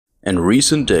In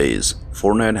recent days,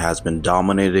 Fortnite has been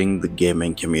dominating the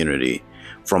gaming community,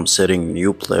 from setting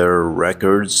new player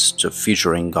records to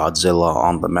featuring Godzilla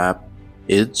on the map.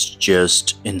 It's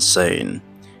just insane.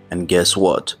 And guess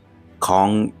what?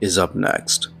 Kong is up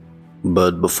next.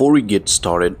 But before we get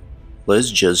started,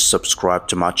 let's just subscribe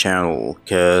to my channel,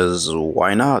 cause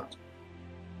why not?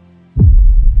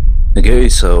 Okay,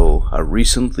 so a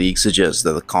recent leak suggests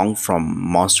that the Kong from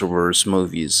Monsterverse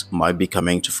movies might be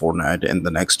coming to Fortnite in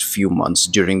the next few months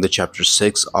during the Chapter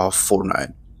 6 of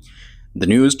Fortnite. The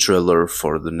newest trailer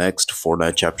for the next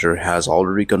Fortnite chapter has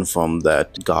already confirmed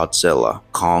that Godzilla,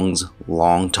 Kong's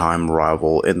longtime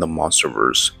rival in the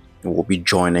Monsterverse, will be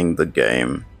joining the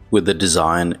game, with the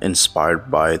design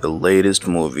inspired by the latest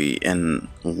movie in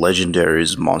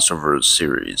Legendary's Monsterverse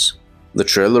series. The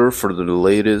trailer for the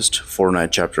latest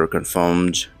Fortnite chapter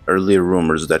confirmed earlier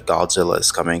rumors that Godzilla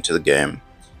is coming to the game.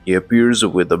 He appears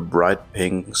with the bright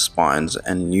pink spines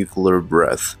and nuclear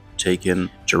breath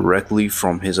taken directly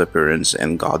from his appearance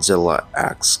in Godzilla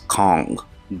X Kong: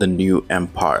 The New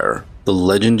Empire. The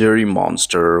legendary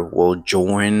monster will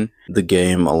join the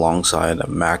game alongside a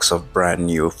max of brand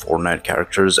new Fortnite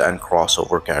characters and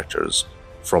crossover characters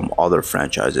from other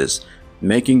franchises,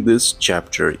 making this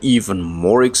chapter even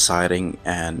more exciting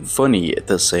and funny at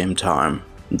the same time.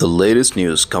 The latest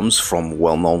news comes from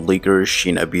well-known leaker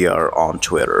ShiinaBR on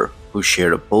Twitter, who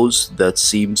shared a post that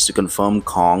seems to confirm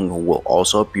Kong will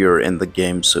also appear in the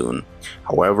game soon.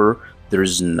 However, there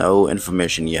is no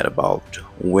information yet about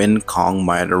when Kong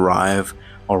might arrive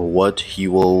or what he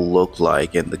will look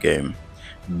like in the game.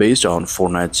 Based on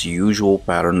Fortnite's usual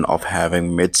pattern of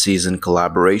having mid-season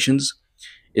collaborations,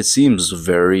 it seems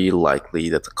very likely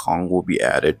that the Kong will be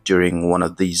added during one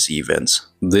of these events.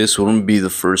 This wouldn't be the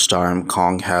first time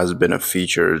Kong has been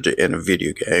featured in a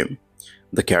video game.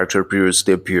 The character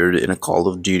previously appeared in a Call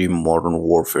of Duty Modern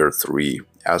Warfare 3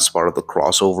 as part of the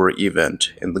crossover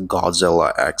event in the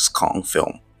Godzilla X Kong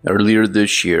film. Earlier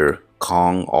this year,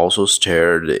 Kong also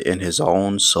starred in his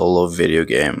own solo video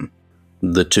game,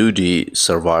 the 2D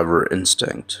Survivor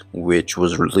Instinct, which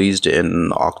was released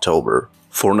in October.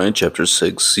 Fortnite Chapter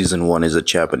 6 Season 1 is a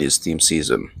Japanese-themed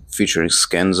season, featuring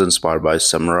skins inspired by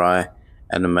samurai,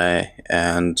 anime,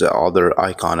 and other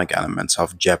iconic elements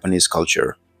of Japanese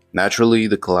culture. Naturally,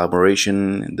 the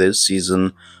collaboration this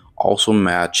season also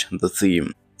match the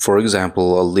theme. For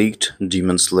example, a leaked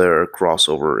Demon Slayer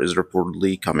crossover is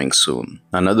reportedly coming soon.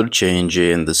 Another change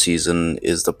in the season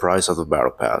is the price of the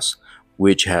Battle Pass,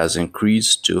 which has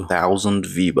increased to 1000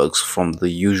 V-Bucks from the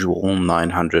usual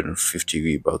 950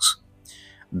 V-Bucks.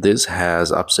 This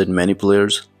has upset many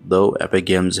players, though Epic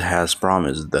Games has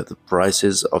promised that the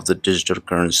prices of the digital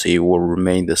currency will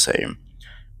remain the same.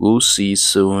 We'll see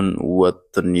soon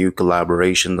what the new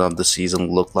collaborations of the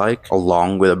season look like,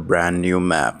 along with a brand new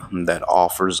map that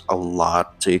offers a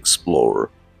lot to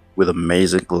explore. With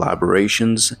amazing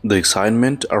collaborations, the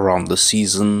excitement around the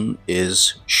season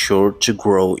is sure to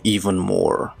grow even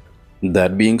more.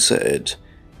 That being said,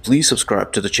 please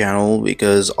subscribe to the channel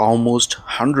because almost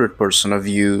 100% of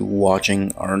you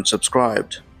watching aren't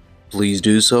subscribed. Please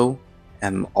do so,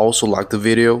 and also like the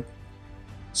video.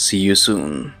 See you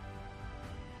soon.